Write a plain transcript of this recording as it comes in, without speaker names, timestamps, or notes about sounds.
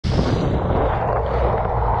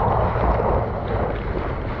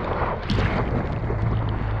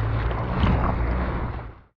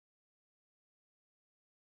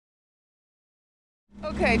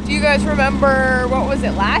Okay, do you guys remember, what was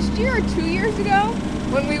it, last year or 2 years ago?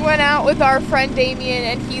 When we went out with our friend Damien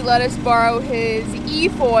and he let us borrow his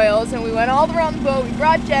e-foils and we went all around the boat, we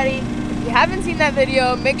brought Jetty. If you haven't seen that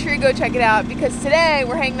video, make sure you go check it out because today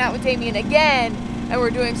we're hanging out with Damien again and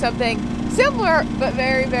we're doing something similar but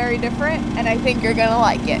very, very different and I think you're gonna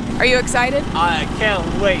like it. Are you excited? I can't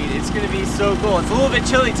wait. It's gonna be so cool. It's a little bit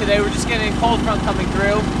chilly today. We're just getting a cold front coming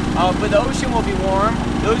through, but the ocean will be warm.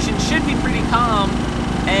 The ocean should be pretty calm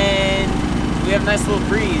and we have a nice little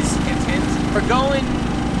breeze. Hint, hint. We're going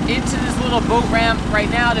into this little boat ramp right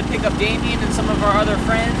now to pick up Damien and some of our other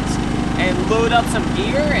friends and load up some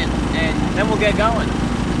gear and then we'll get going.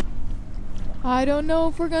 I don't know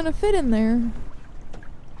if we're gonna fit in there.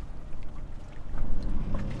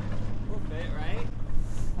 We'll fit, right?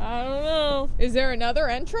 I don't know. Is there another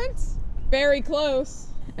entrance? Very close.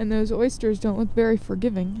 And those oysters don't look very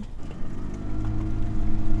forgiving.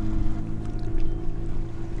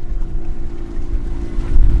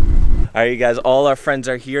 All right, you guys, all our friends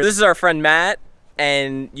are here. This is our friend Matt,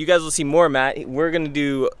 and you guys will see more Matt. We're gonna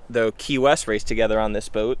do the Key West race together on this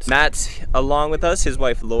boat. Matt's along with us, his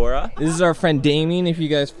wife Laura. This is our friend Damien. If you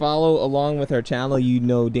guys follow along with our channel, you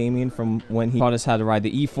know Damien from when he taught us how to ride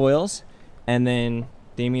the e-foils. And then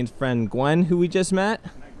Damien's friend Gwen, who we just met.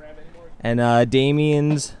 And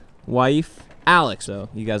Damien's wife, Alex. So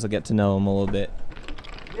you guys will get to know him a little bit.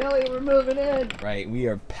 Billy, we're moving in. Right, we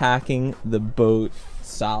are packing the boat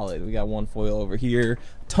solid. We got one foil over here,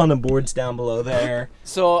 ton of boards down below there.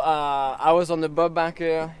 So I was on the boat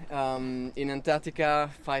bunker in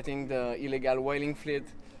Antarctica fighting the illegal whaling fleet,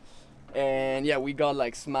 and yeah, we got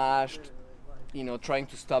like smashed, you know, trying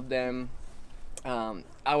to stop them.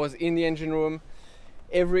 I was in the engine room.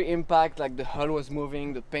 Every impact, like the hull was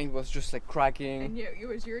moving, the paint was just like cracking. And it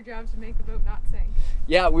was your job to make the boat not sink.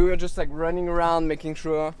 Yeah, we were just like running around making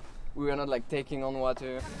sure we were not like taking on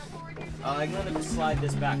water. I'm gonna slide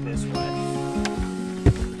this back this way.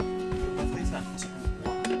 Hopefully it's not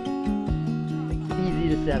easy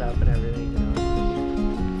to set up and everything, you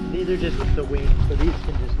know. These are just the wings, so these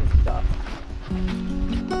can just be stuff.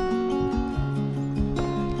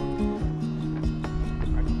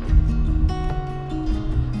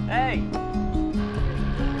 Hey!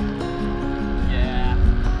 Yeah.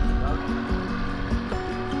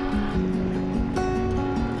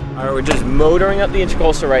 Alright, we're just motoring up the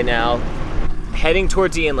Intracoastal right now, heading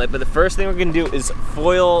towards the inlet, but the first thing we're gonna do is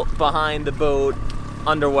foil behind the boat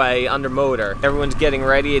underway, under motor. Everyone's getting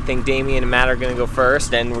ready. I think Damien and Matt are gonna go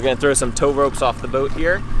first, and we're gonna throw some tow ropes off the boat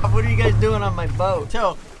here. What are you guys doing on my boat?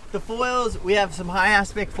 So, the foils, we have some high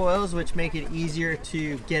aspect foils which make it easier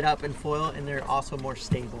to get up and foil, and they're also more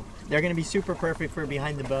stable. They're gonna be super perfect for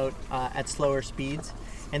behind the boat at slower speeds.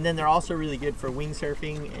 And then they're also really good for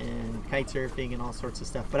windsurfing and kite surfing and all sorts of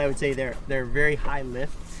stuff. But I would say they're very high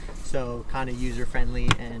lift, so kind of user friendly,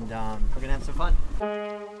 and we're gonna have some fun.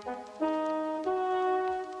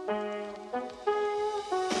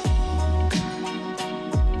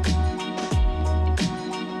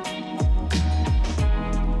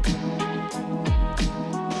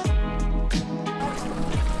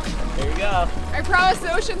 There you go. I promise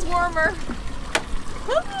the ocean's warmer.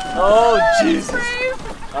 Oh, Jesus. Brave.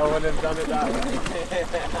 I wouldn't have done it that way.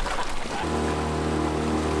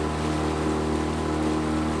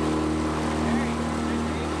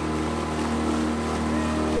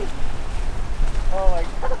 Oh my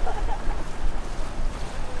God.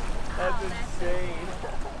 That's insane.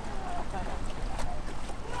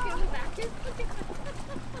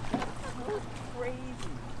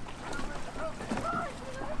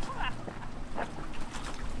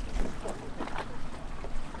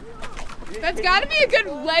 That's got to be a good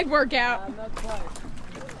leg workout. Come on!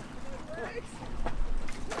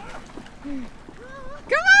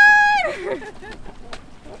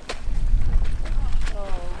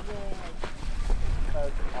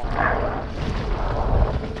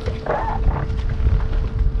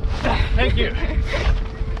 Thank you.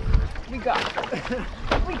 We got it.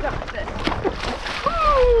 We got this.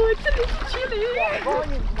 Oh, it's a little chilly. Yeah,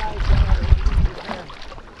 volume's nice.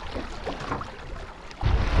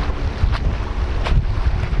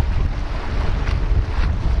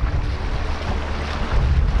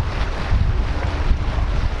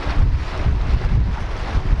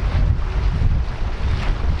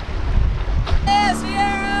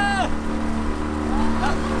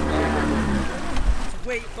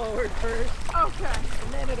 Weight forward first, Okay.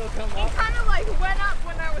 and then it'll come It up. kind of like went up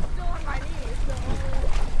when I was still on my knees. So.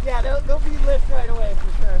 Yeah, they'll be lift right away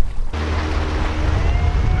for sure.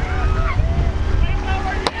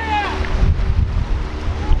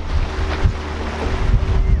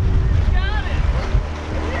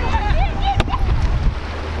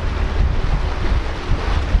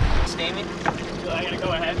 Damien? I gotta go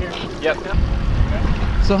ahead here. Yep.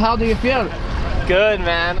 So how do you feel? Good,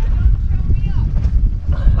 man.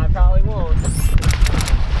 I probably won't.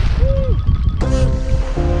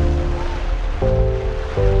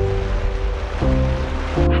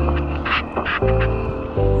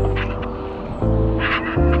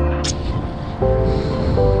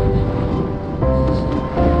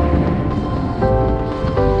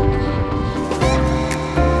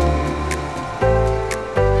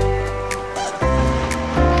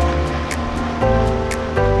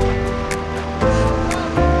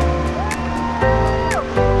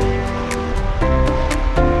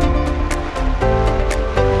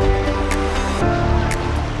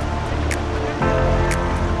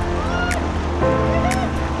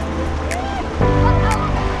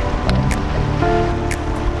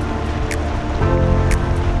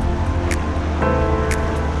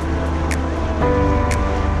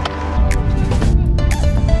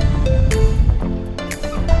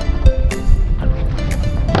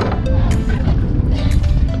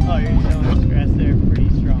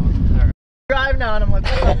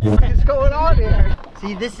 What's going on here?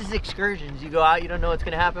 See, this is excursions. You go out, you don't know what's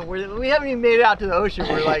gonna happen. We haven't even made it out to the ocean.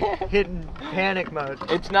 We're like hitting panic mode.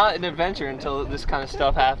 It's not an adventure until this kind of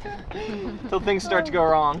stuff happens. Until things start to go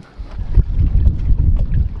wrong.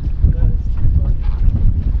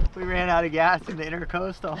 We ran out of gas in the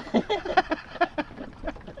intercoastal.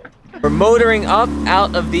 We're motoring up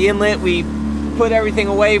out of the inlet. We put everything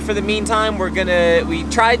away for the meantime. We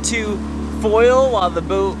tried to foil while the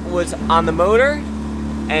boat was on the motor,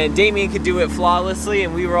 and Damien could do it flawlessly,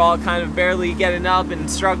 and we were all kind of barely getting up and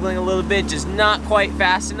struggling a little bit, just not quite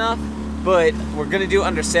fast enough. But we're gonna do it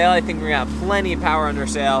under sail. I think we're gonna have plenty of power under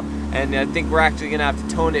sail, and I think we're actually gonna have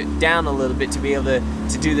to tone it down a little bit to be able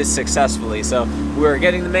to do this successfully. So we're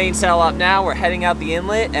getting the main sail up now. We're heading out the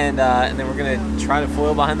inlet, and then we're gonna try to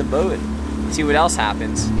foil behind the boat and see what else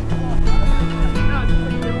happens.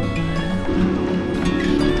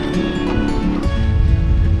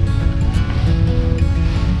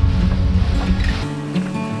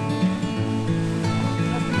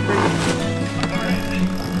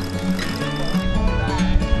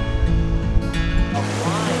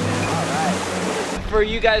 For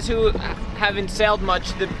you guys who haven't sailed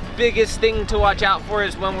much, the biggest thing to watch out for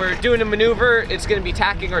is when we're doing a maneuver, it's going to be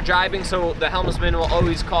tacking or jibing, so the helmsman will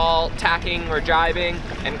always call tacking or jibing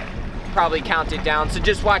and probably count it down. So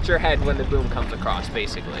just watch your head when the boom comes across,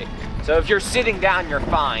 basically. So if you're sitting down, you're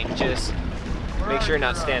fine. Just make sure you're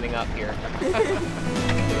not standing up here.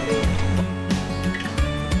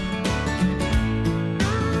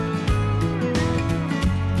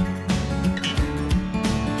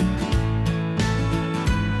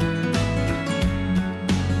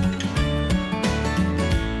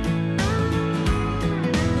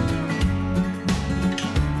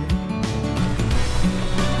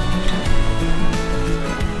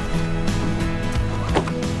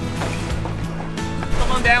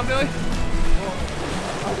 Down, Billy.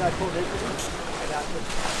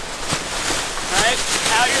 Alright,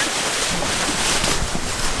 halyard.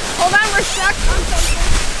 Hold on, we're stuck on something.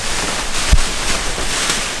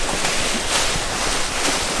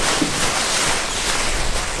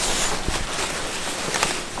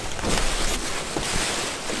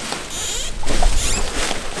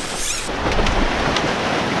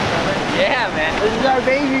 Yeah, man. This is our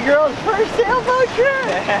baby girl's first sailboat trip.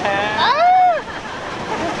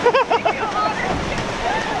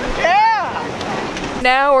 Yeah!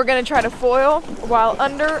 Now we're gonna try to foil while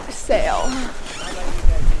under sail.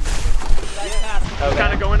 Okay.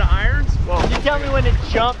 Kind of going to irons? Well, you tell me when to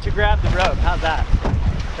jump to grab the rope. How's that?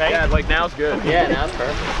 Right? Yeah, like now's good. Yeah, now's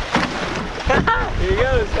perfect. Here he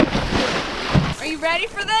goes. Are you ready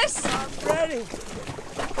for this? I'm ready.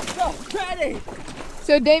 So ready.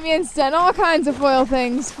 So Damien's done all kinds of foil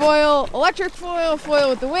things. Foil, electric foil, foil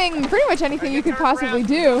with the wing, pretty much anything you could possibly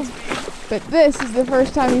do. But this is the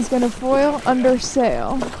first time he's gonna foil under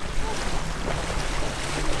sail.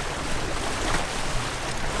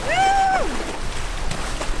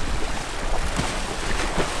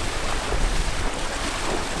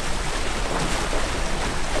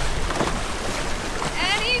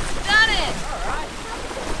 And he's done it!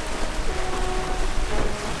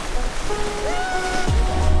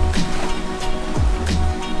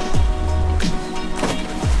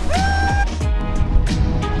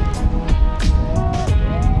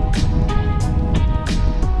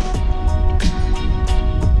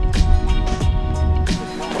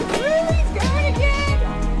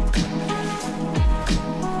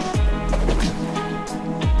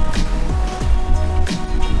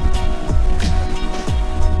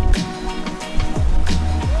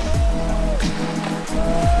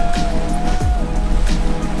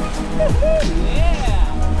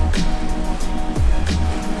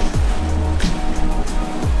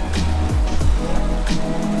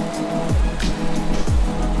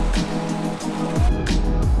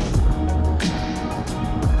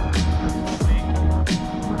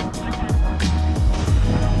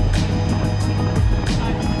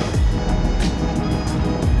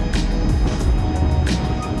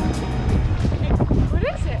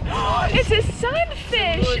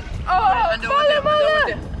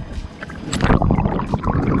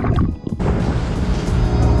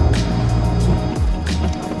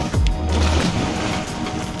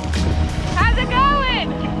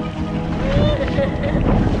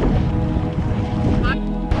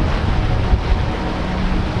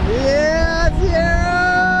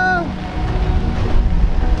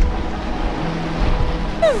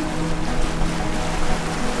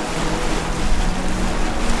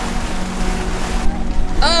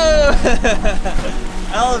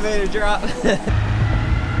 Elevator drop.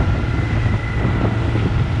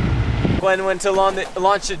 Gwen went to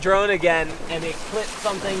launch the drone again, and it clipped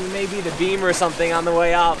something, maybe the beam or something on the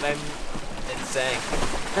way up, and it sank.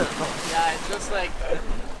 Yeah, it just like,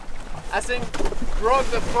 I think broke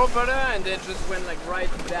the propeller and then just went like right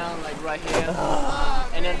down, like right here.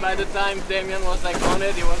 And then by the time Damien was like on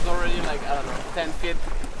it, it was already like, I don't know, 10 feet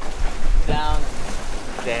down.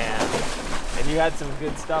 Damn. And you had some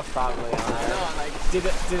good stuff probably on it. I know, like, Did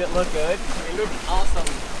it look good? it looked awesome.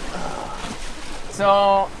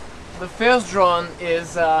 So the first drone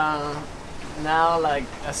is now like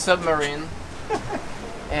a submarine.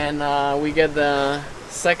 And we get the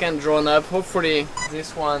second drone up. Hopefully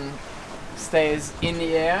this one stays in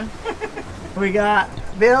the air. We got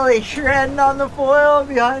Billy shredding on the foil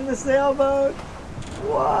behind the sailboat.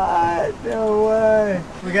 What? No way.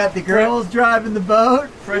 We got the girls driving the boat.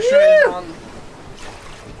 Pressure is on.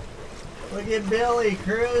 Look at Billy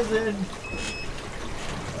cruising.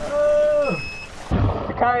 Oh.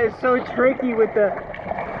 It kind of is so tricky with the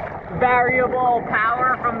variable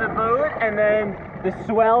power from the boat, and then the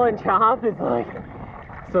swell and chop is like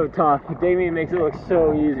so tough. Damien makes it look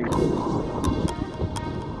so easy.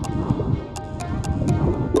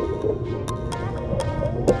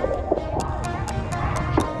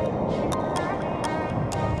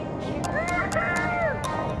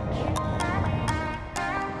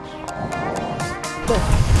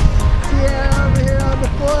 Yeah, over here on the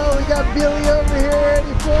foil, we got Billy over here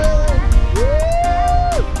already foiling.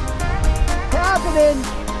 Woo! Happening!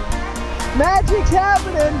 Magic's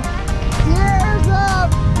happening! Gears up!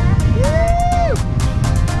 Woo!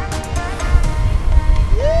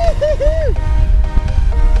 Woo-hoo-hoo!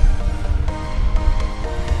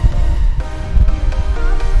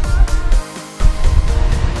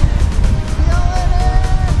 Feeling it!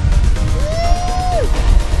 Woo!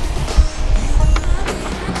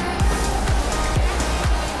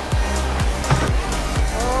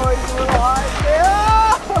 Oh, he's a little high there.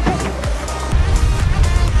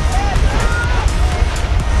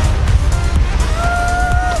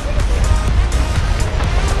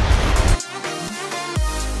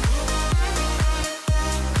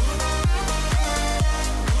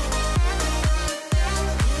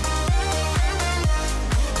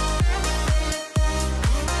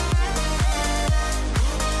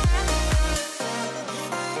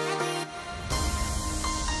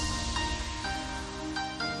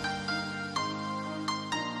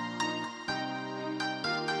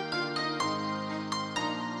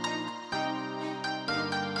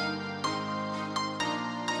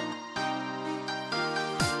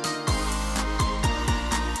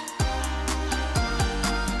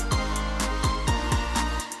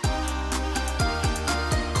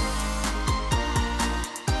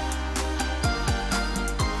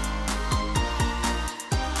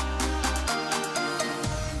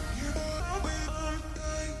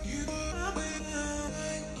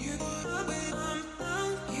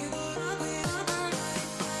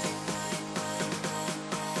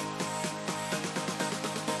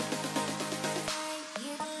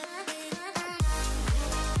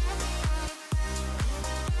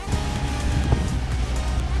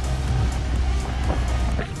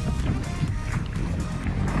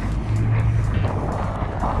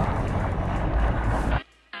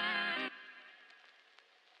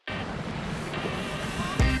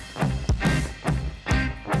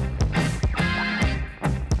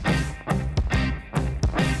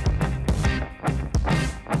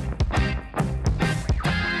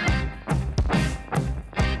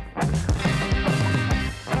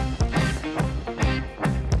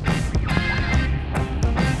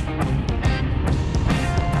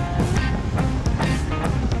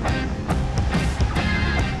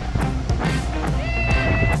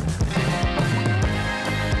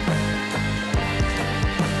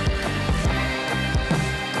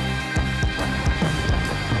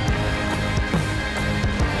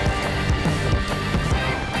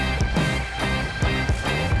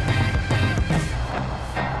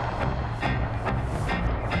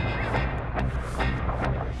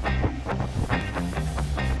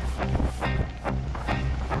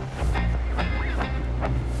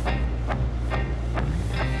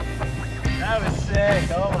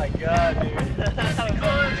 Oh my god, dude. That was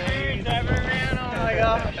coolest dude ever, man. Oh my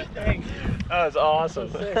gosh. Thanks. That was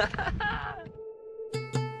awesome.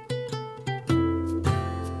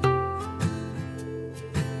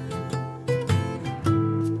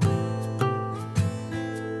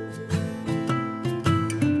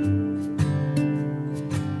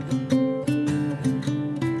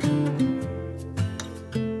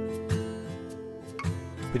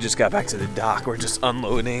 We just got back to the dock. We're just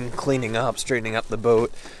unloading, cleaning up, straightening up the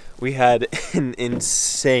boat. We had an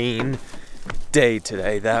insane day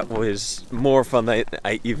today. That was more fun than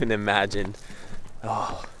I even imagined.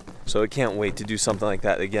 Oh, so I can't wait to do something like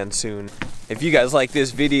that again soon. If you guys like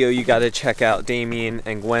this video, you got to check out Damien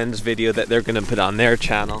and Gwen's video that they're going to put on their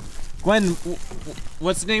channel. Gwen,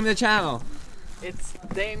 what's the name of the channel? It's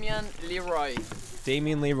Damien Leroy.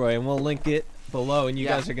 Damien Leroy, and we'll link it below, and you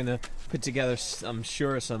guys are going to put together, I'm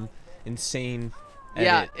sure, some insane edit.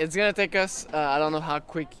 Yeah, it's gonna take us, I don't know how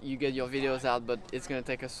quick you get your videos out, but it's gonna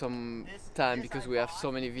take us some time because we have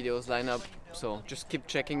so many videos lined up. So just keep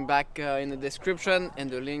checking back in the description, and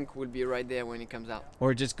the link will be right there when it comes out.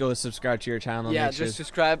 Or just go subscribe to your channel. Yeah, just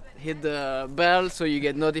subscribe, hit the bell so you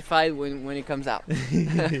get notified when it comes out.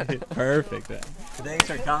 Perfect. Thanks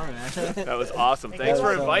for coming, man. That was awesome. Thanks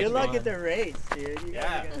for inviting Good luck me. at the race, dude.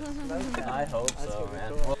 Yeah. I hope so,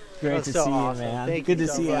 man. Cool. Great to so see awesome. you, man. Thank Good you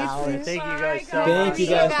to so see you, much. Alex. Thank you guys so much. Thank you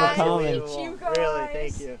guys for coming. Really,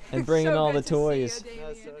 thank you. And bringing So all the good to see you, toys. Damien.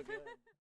 That's so good.